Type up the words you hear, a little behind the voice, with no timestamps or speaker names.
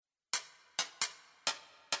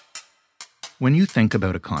When you think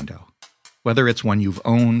about a condo, whether it's one you've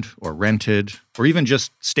owned or rented or even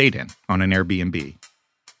just stayed in on an Airbnb,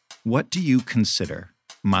 what do you consider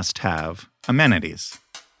must-have amenities?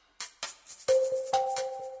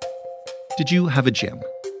 Did you have a gym?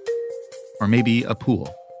 Or maybe a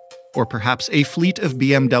pool? Or perhaps a fleet of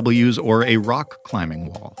BMWs or a rock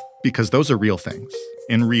climbing wall? Because those are real things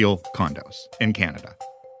in real condos in Canada.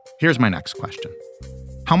 Here's my next question.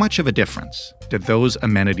 How much of a difference did those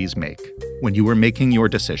amenities make when you were making your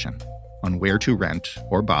decision on where to rent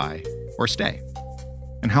or buy or stay?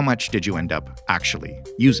 And how much did you end up actually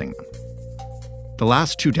using them? The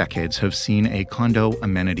last 2 decades have seen a condo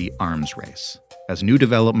amenity arms race as new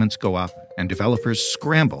developments go up and developers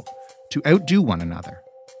scramble to outdo one another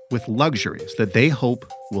with luxuries that they hope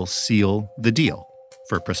will seal the deal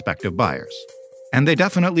for prospective buyers. And they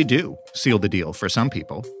definitely do seal the deal for some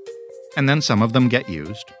people. And then some of them get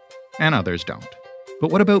used, and others don't.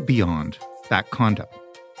 But what about beyond that condo?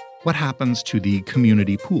 What happens to the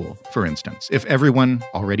community pool, for instance, if everyone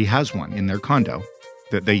already has one in their condo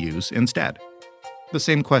that they use instead? The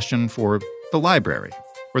same question for the library,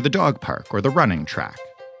 or the dog park, or the running track.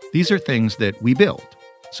 These are things that we build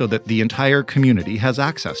so that the entire community has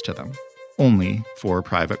access to them, only for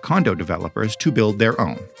private condo developers to build their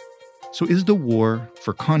own. So is the war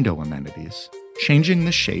for condo amenities changing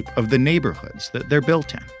the shape of the neighborhoods that they're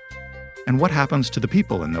built in? And what happens to the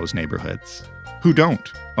people in those neighborhoods who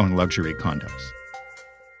don't own luxury condos?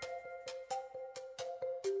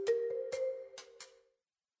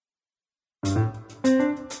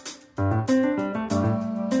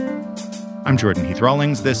 I'm Jordan Heath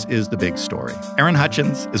Rawlings. This is The Big Story. Aaron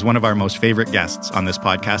Hutchins is one of our most favorite guests on this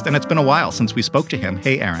podcast, and it's been a while since we spoke to him.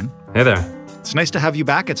 Hey, Aaron. Hey there. It's nice to have you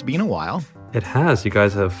back. It's been a while. It has. You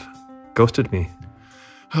guys have ghosted me.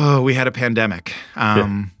 Oh, we had a pandemic.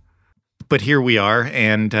 But here we are.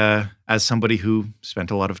 And as somebody who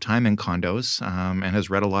spent a lot of time in condos and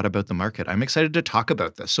has read a lot about the market, I'm excited to talk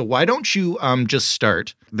about this. So why don't you just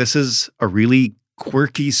start? This is a really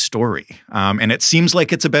quirky story. And it seems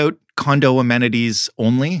like it's about condo amenities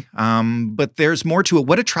only. But there's more to it.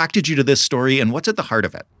 What attracted you to this story and what's at the heart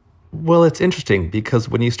of it? Well, it's interesting because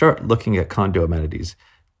when you start looking at condo amenities,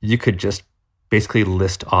 you could just basically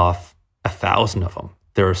list off 1,000 of them.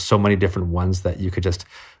 There are so many different ones that you could just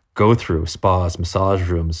go through: spas, massage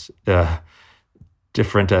rooms,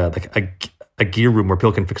 different like a gear room where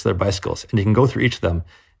people can fix their bicycles, and you can go through each of them.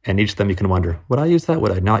 And each of them you can wonder, would I use that?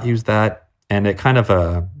 Would I not use that? And it kind of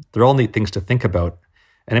they're all neat things to think about,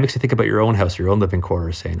 and it makes you think about your own house, your own living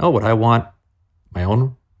quarters, saying, oh, would I want my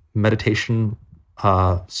own meditation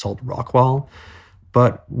salt rock wall?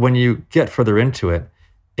 But when you get further into it,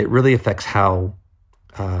 it really affects how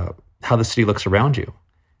the city looks around you.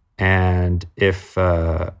 And if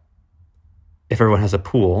everyone has a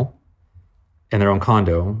pool in their own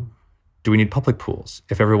condo, do we need public pools?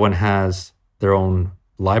 If everyone has their own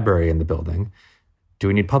library in the building, do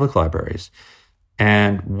we need public libraries?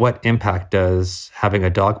 And what impact does having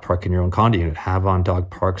a dog park in your own condo unit have on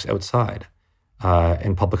dog parks outside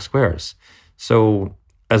in public squares? So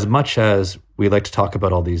as much as we like to talk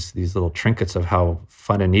about all these little trinkets of how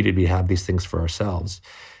fun and needed we have these things for ourselves,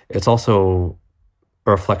 it's also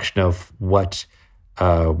a reflection of what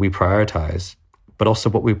we prioritize, but also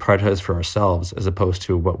what we prioritize for ourselves as opposed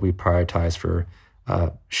to what we prioritize for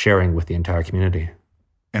sharing with the entire community.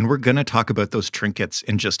 And we're going to talk about those trinkets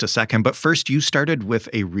in just a second. But first, you started with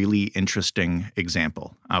a really interesting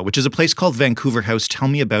example, which is a place called Vancouver House. Tell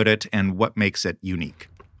me about it and what makes it unique.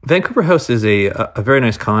 Vancouver House is a very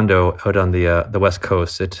nice condo out on the West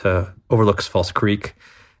Coast. It overlooks False Creek.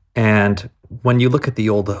 And when you look at the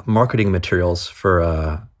old marketing materials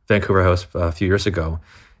for Vancouver House a few years ago,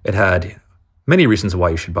 it had many reasons why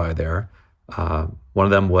you should buy there. One of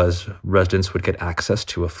them was residents would get access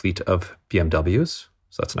to a fleet of BMWs.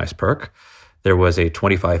 So that's a nice perk. There was a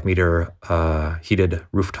 25-meter heated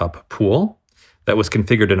rooftop pool that was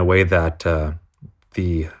configured in a way that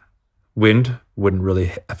the wind wouldn't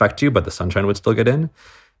really affect you, but the sunshine would still get in.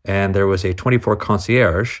 And there was a 24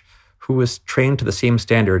 concierge who was trained to the same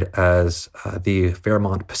standard as the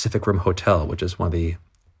Fairmont Pacific Rim Hotel, which is one of the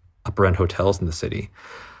upper-end hotels in the city.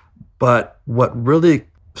 But what really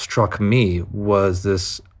struck me was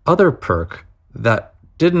this other perk that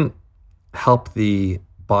didn't help the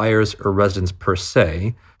buyers or residents per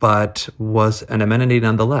se, but was an amenity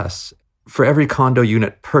nonetheless. For every condo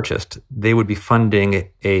unit purchased, they would be funding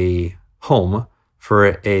a home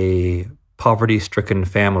for a poverty-stricken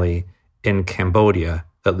family in Cambodia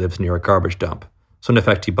that lives near a garbage dump. So in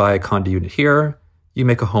effect, you buy a condo unit here, you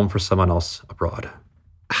make a home for someone else abroad.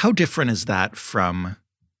 How different is that from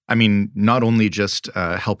I mean, not only just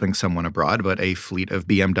helping someone abroad, but a fleet of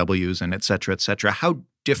BMWs and et cetera, et cetera. How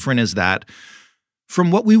different is that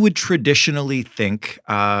from what we would traditionally think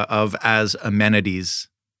of as amenities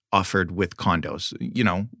offered with condos? You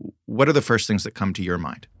know, what are the first things that come to your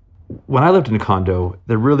mind? When I lived in a condo,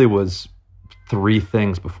 there really was three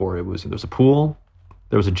things before. There was a pool,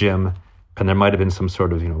 there was a gym, and there might have been some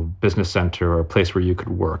sort of, business center or a place where you could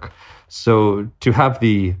work. So to have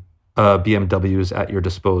the BMWs at your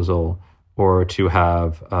disposal, or to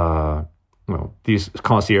have these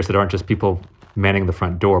concierges that aren't just people manning the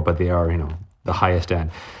front door, but they are the highest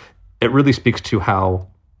end. It really speaks to how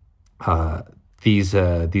these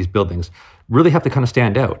buildings really have to kind of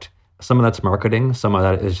stand out. Some of that's marketing, some of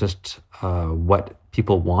that is just what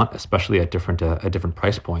people want, especially at different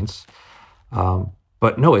price points.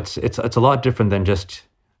 But no, it's a lot different than just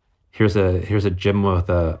here's a gym with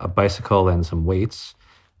a bicycle and some weights,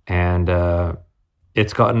 and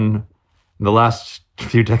it's gotten, in the last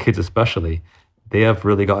few decades especially, they have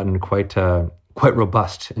really gotten quite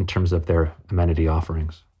robust in terms of their amenity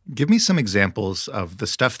offerings. Give me some examples of the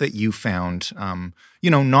stuff that you found,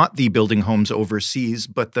 not the building homes overseas,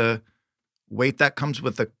 but the weight that comes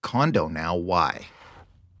with a condo now. Why?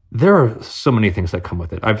 There are so many things that come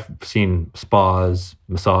with it. I've seen spas,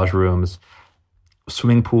 massage rooms,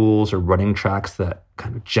 swimming pools, or running tracks that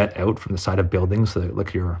kind of jet out from the side of buildings, so that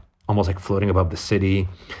look, you're almost like floating above the city.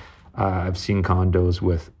 I've seen condos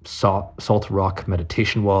with salt rock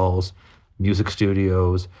meditation walls, music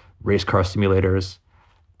studios, race car simulators.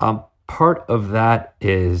 Part of that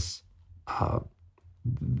is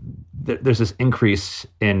there's this increase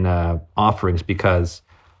in offerings because,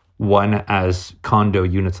 one, as condo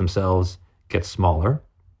units themselves get smaller,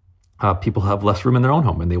 people have less room in their own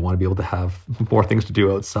home, and they want to be able to have more things to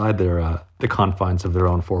do outside the confines of their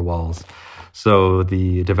own four walls. So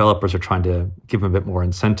the developers are trying to give them a bit more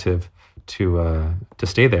incentive to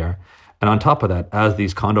stay there. And on top of that, as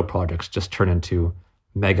these condo projects just turn into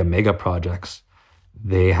mega projects,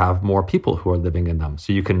 they have more people who are living in them.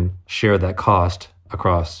 So you can share that cost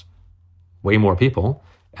across way more people,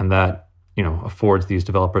 and that affords these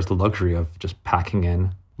developers the luxury of just packing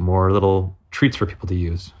in more little treats for people to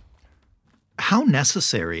use. How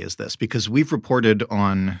necessary is this? Because we've reported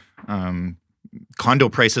on condo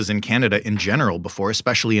prices in Canada in general before,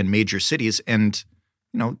 especially in major cities, and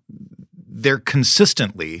they're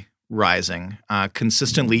consistently rising,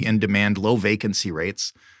 consistently in demand, low vacancy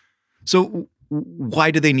rates. So why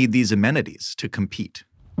do they need these amenities to compete?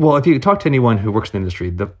 Well, if you talk to anyone who works in the industry,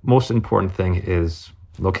 the most important thing is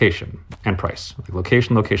location and price. Like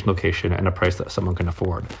location, and a price that someone can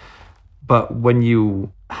afford. But when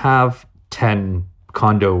you have 10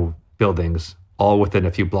 condo buildings all within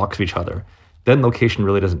a few blocks of each other, then location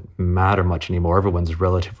really doesn't matter much anymore. Everyone's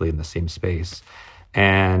relatively in the same space.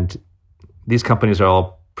 And these companies are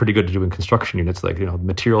all pretty good at doing construction units. Like, the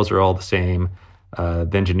materials are all the same. The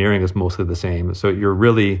engineering is mostly the same. So you're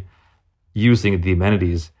really using the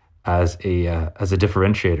amenities as a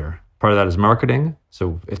differentiator. Part of that is marketing,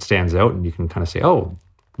 so it stands out, and you can kind of say, "Oh,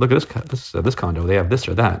 look at this condo. They have this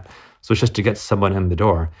or that." So it's just to get someone in the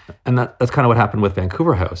door, and that's kind of what happened with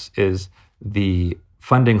Vancouver House. Is the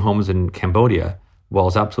funding homes in Cambodia, while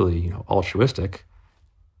it's absolutely altruistic,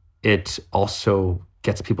 it also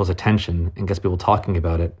gets people's attention and gets people talking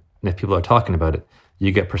about it. And if people are talking about it,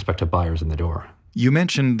 you get prospective buyers in the door. You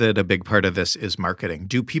mentioned that a big part of this is marketing.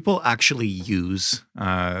 Do people actually use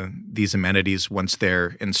these amenities once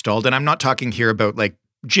they're installed? And I'm not talking here about like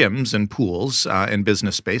gyms and pools and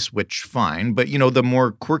business space, which fine. But, the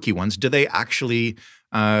more quirky ones, do they actually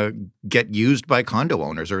get used by condo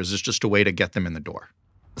owners, or is this just a way to get them in the door?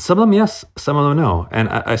 Some of them, yes. Some of them, no. And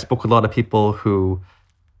I spoke with a lot of people who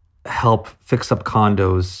help fix up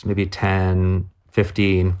condos maybe 10,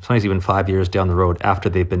 15, sometimes even 5 years down the road after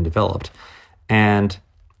they've been developed. And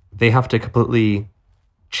they have to completely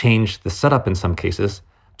change the setup in some cases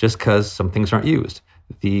just because some things aren't used.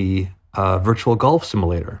 The virtual golf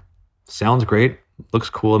simulator sounds great, looks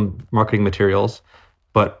cool in marketing materials,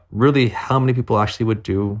 but really how many people actually would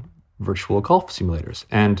do virtual golf simulators?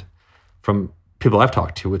 And from people I've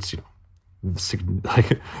talked to, it's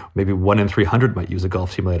like maybe 1 in 300 might use a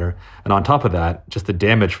golf simulator. And on top of that, just the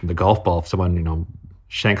damage from the golf ball, if someone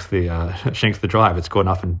shanks the drive, it's going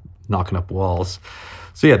off and knocking up walls.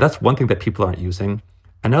 So yeah, that's one thing that people aren't using.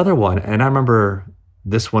 Another one, and I remember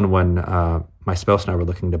this one when my spouse and I were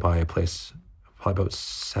looking to buy a place probably about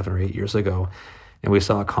 7 or 8 years ago, and we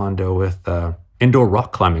saw a condo with indoor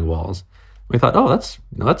rock climbing walls. We thought, oh, that's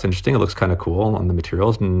interesting. It looks kind of cool on the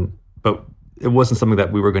materials, but it wasn't something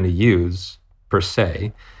that we were going to use per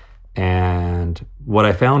se. And what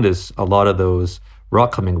I found is a lot of those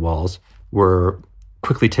rock climbing walls were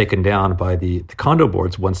quickly taken down by the condo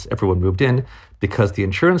boards once everyone moved in because the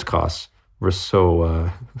insurance costs were so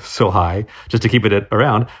high just to keep it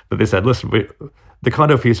around that they said, listen, the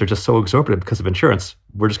condo fees are just so exorbitant because of insurance.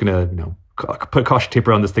 We're just going to put caution tape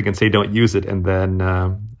around this thing and say don't use it, and then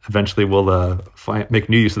eventually we'll make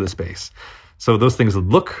new use of the space. So those things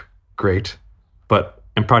look great, but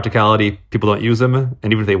in practicality, people don't use them,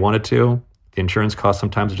 and even if they wanted to, the insurance costs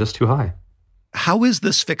sometimes are just too high. How is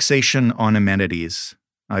this fixation on amenities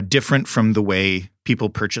different from the way people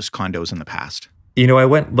purchased condos in the past? I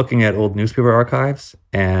went looking at old newspaper archives,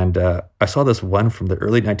 and I saw this one from the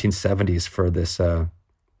early 1970s for this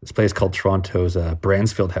place called Toronto's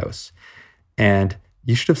Bransfield House. And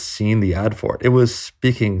you should have seen the ad for it. It was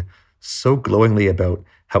speaking so glowingly about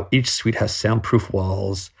how each suite has soundproof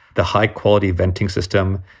walls, the high-quality venting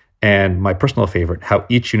system, and my personal favorite, how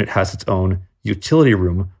each unit has its own utility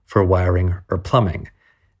room for wiring or plumbing.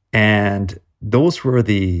 And those were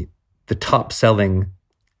the top-selling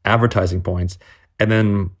advertising points. And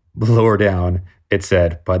then lower down, it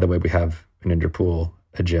said, by the way, we have an indoor pool,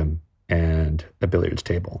 a gym, and a billiards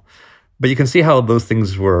table. But you can see how those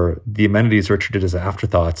things the amenities were treated as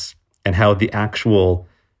afterthoughts, and how the actual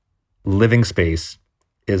living space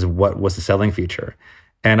is what was the selling feature.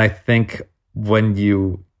 And I think when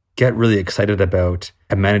you get really excited about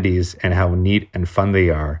amenities and how neat and fun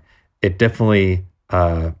they are, it definitely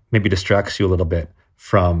maybe distracts you a little bit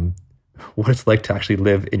from what it's like to actually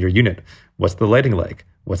live in your unit. What's the lighting like?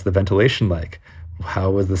 What's the ventilation like?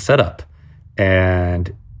 How is the setup?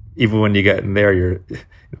 And even when you get in there,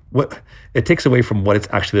 it takes away from what it's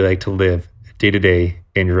actually like to live day to day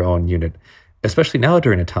in your own unit, especially now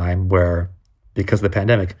during a time where, because of the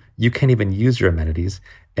pandemic, you can't even use your amenities.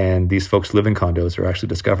 And these folks who live in condos are actually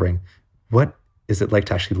discovering, what is it like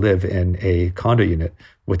to actually live in a condo unit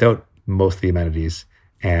without most of the amenities?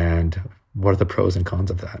 And what are the pros and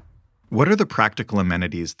cons of that? What are the practical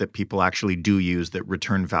amenities that people actually do use that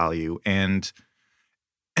return value? And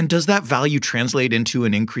does that value translate into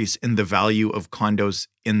an increase in the value of condos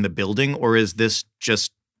in the building, or is this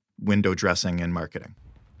just window dressing and marketing?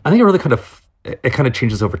 I think it kind of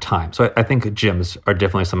changes over time. So I think gyms are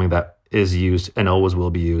definitely something that is used and always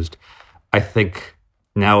will be used. I think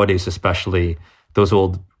nowadays, especially those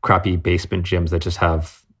old crappy basement gyms that just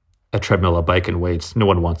have a treadmill, a bike, and weights, no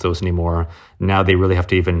one wants those anymore. Now they really have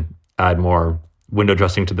to even add more window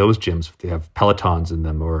dressing to those gyms. They have Pelotons in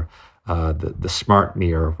them, or the smart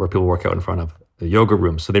mirror where people work out in front of the yoga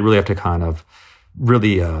room. So they really have to kind of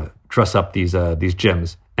really dress up these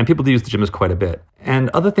gyms. And people do use the gyms quite a bit. And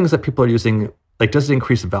other things that people are using, like, does it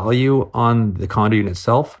increase value on the condo unit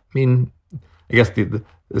itself? I mean, I guess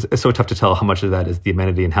it's so tough to tell how much of that is the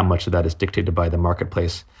amenity and how much of that is dictated by the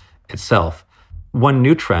marketplace itself. One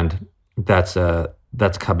new trend that's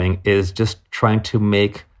coming is just trying to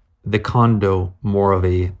make the condo more of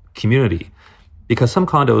a community, because some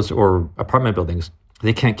condos or apartment buildings,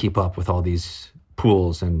 they can't keep up with all these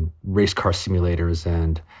pools and race car simulators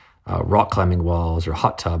and rock climbing walls or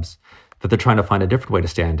hot tubs, that they're trying to find a different way to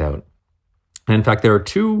stand out. And in fact, there are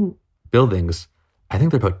two buildings, I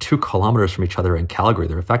think they're about 2 kilometers from each other in Calgary.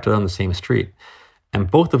 They're effectively on the same street.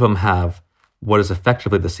 And both of them have what is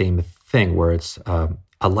effectively the same thing, where it's a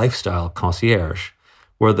lifestyle concierge,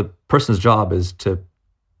 where the person's job is to,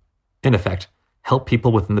 in effect, help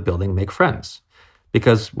people within the building make friends.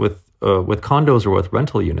 Because with condos or with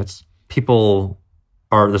rental units,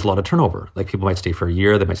 there's a lot of turnover. Like, people might stay for a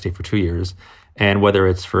year, they might stay for 2 years. And whether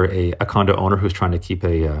it's for a condo owner who's trying to keep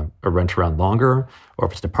a rent around longer, or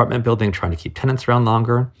if it's an apartment building trying to keep tenants around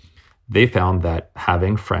longer, they found that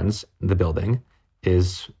having friends in the building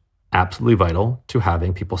is absolutely vital to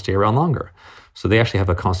having people stay around longer. So they actually have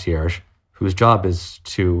a concierge whose job is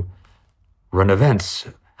to run events,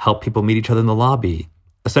 help people meet each other in the lobby,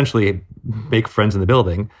 essentially make friends in the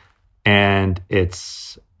building. And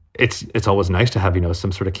it's always nice to have,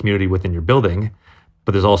 some sort of community within your building,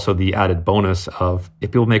 but there's also the added bonus of, if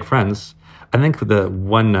people make friends. I think the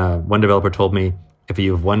one developer told me, if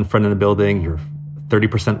you have one friend in the building, you're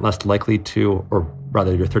 30% less likely to, or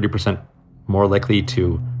rather, you're 30% more likely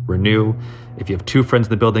to renew. If you have 2 friends in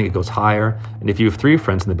the building, it goes higher. And if you have 3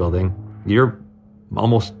 friends in the building, you're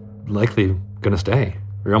almost likely going to stay.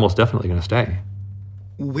 You're almost definitely going to stay.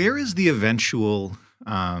 Where is the eventual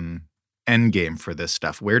end game for this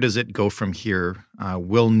stuff? Where does it go from here?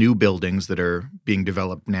 Will new buildings that are being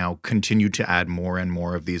developed now continue to add more and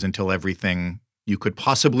more of these until everything you could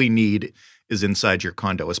possibly need is inside your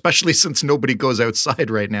condo, especially since nobody goes outside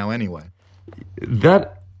right now anyway?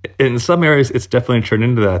 That, in some areas, it's definitely turned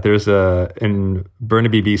into that. There's in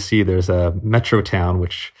Burnaby, BC, there's a metro town,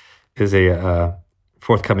 which is a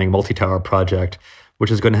forthcoming multi-tower project,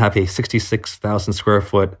 which is going to have a 66,000 square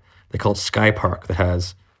foot, they call it Sky Park, that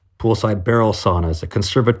has poolside barrel saunas, a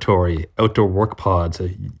conservatory, outdoor work pods, a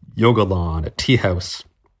yoga lawn, a tea house,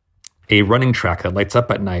 a running track that lights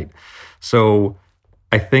up at night. So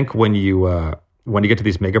I think when you get to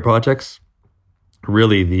these mega projects,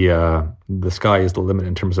 really the sky is the limit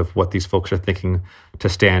in terms of what these folks are thinking to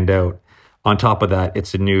stand out. On top of that,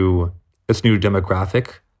 it's new demographic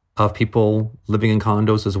of people living in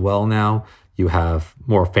condos as well now. You have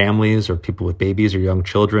more families or people with babies or young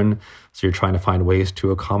children. So you're trying to find ways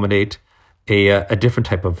to accommodate a different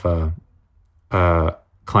type of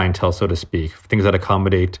clientele, so to speak. Things that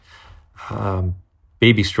accommodate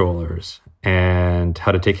baby strollers and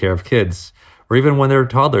how to take care of kids, or even when they're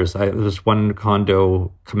toddlers. There's one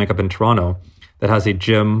condo coming up in Toronto that has a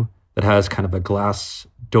gym that has kind of a glass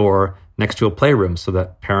door next to a playroom so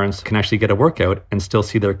that parents can actually get a workout and still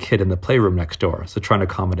see their kid in the playroom next door. So trying to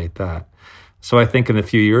accommodate that. So I think in a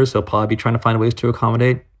few years, they'll probably be trying to find ways to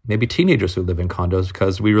accommodate maybe teenagers who live in condos,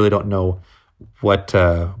 because we really don't know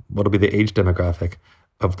what'll be the age demographic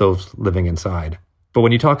of those living inside. But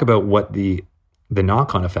when you talk about what the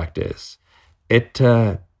knock-on effect is, it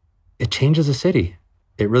changes the city.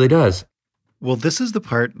 It really does. Well, this is the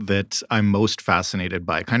part that I'm most fascinated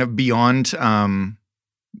by, kind of beyond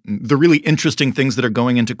the really interesting things that are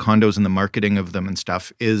going into condos and the marketing of them and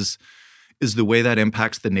stuff is the way that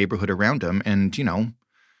impacts the neighborhood around them. And,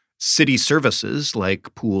 city services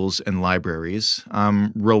like pools and libraries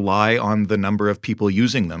rely on the number of people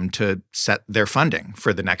using them to set their funding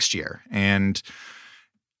for the next year. And,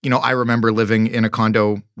 I remember living in a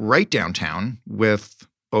condo right downtown with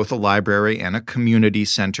both a library and a community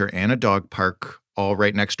center and a dog park all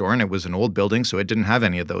right next door. And it was an old building, so it didn't have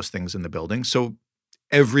any of those things in the building. So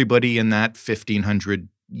everybody in that 1,500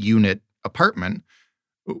 unit apartment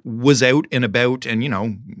was out and about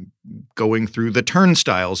and, going through the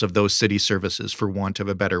turnstiles of those city services, for want of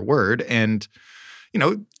a better word. And,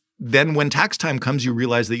 then when tax time comes, you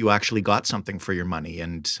realize that you actually got something for your money.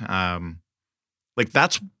 And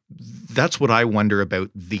that's what I wonder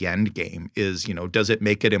about the end game is, does it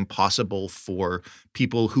make it impossible for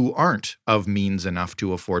people who aren't of means enough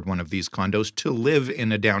to afford one of these condos to live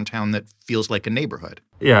in a downtown that feels like a neighborhood?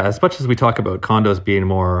 Yeah, as much as we talk about condos being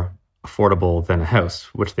more affordable than a house,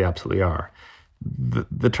 which they absolutely are,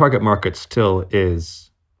 the target market still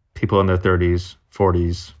is people in their 30s,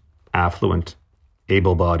 40s, affluent,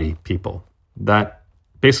 able-bodied people. That,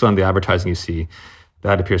 based on the advertising you see,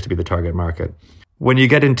 that appears to be the target market. When you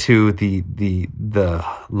get into the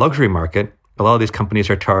luxury market, a lot of these companies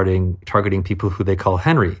are targeting people who they call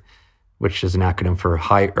Henry, which is an acronym for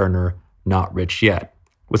high earner, not rich yet,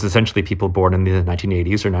 was essentially people born in the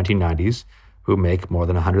 1980s or 1990s who make more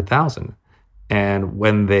than 100,000. And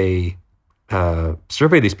when they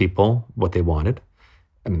survey these people, what they wanted,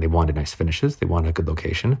 they wanted nice finishes, they wanted a good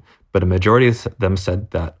location, but a majority of them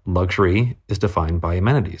said that luxury is defined by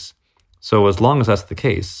amenities. So as long as that's the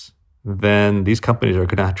case, then these companies are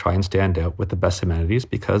going to try and stand out with the best amenities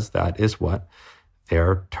because that is what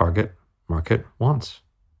their target market wants.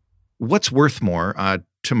 What's worth more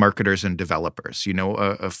to marketers and developers?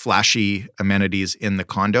 A flashy amenities in the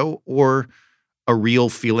condo, or a real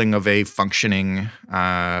feeling of a functioning,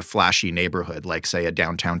 flashy neighborhood, like, say, a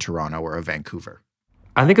downtown Toronto or a Vancouver?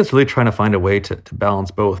 I think it's really trying to find a way to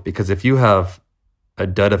balance both, because if you have a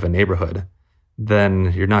dud of a neighborhood,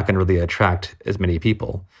 then you're not going to really attract as many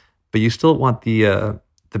people. But you still want the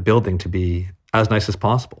building to be as nice as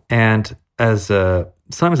possible. And as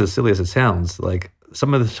sometimes as silly as it sounds, like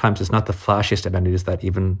some of the times it's not the flashiest amenities that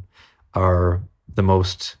even are the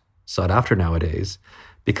most sought after nowadays,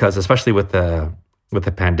 because especially with the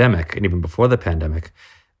pandemic and even before the pandemic,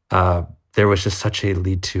 there was just such a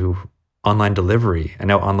lead to online delivery and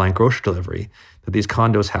now online grocery delivery that these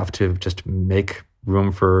condos have to just make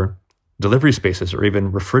room for delivery spaces or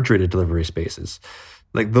even refrigerated delivery spaces.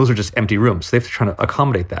 Like those are just empty rooms. So they have to try to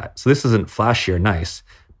accommodate that. So this isn't flashy or nice,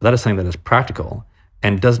 but that is something that is practical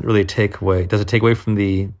and doesn't really take away. Does it take away from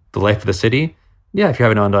the life of the city? Yeah, if you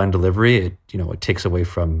have an online delivery, it takes away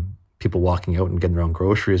from people walking out and getting their own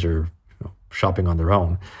groceries or shopping on their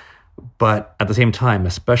own. But at the same time,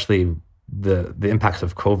 especially the impacts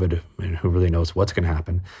of COVID, who really knows what's going to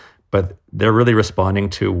happen, but they're really responding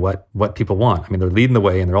to what people want. They're leading the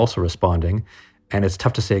way and they're also responding. And it's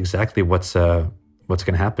tough to say exactly what's going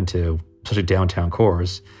to happen to especially downtown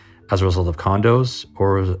cores as a result of condos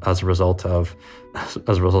or as a result of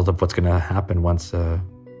what's going to happen once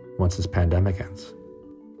this pandemic ends.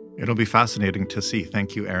 It'll be fascinating to see.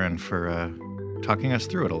 Thank you, Aaron, for talking us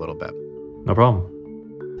through it a little bit. No problem.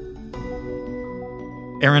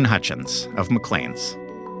 Aaron Hutchins of Maclean's.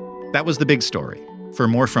 That was The Big Story. For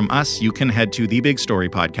more from us, you can head to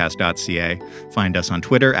thebigstorypodcast.ca. Find us on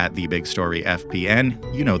Twitter at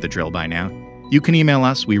thebigstoryfpn. You know the drill by now. You can email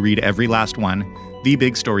us. We read every last one.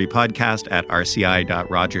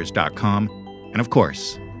 thebigstorypodcast@rci.rogers.com. And of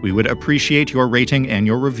course, we would appreciate your rating and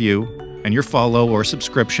your review and your follow or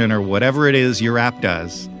subscription or whatever it is your app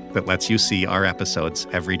does that lets you see our episodes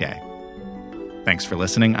every day. Thanks for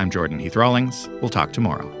listening. I'm Jordan Heath Rawlings. We'll talk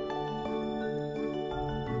tomorrow.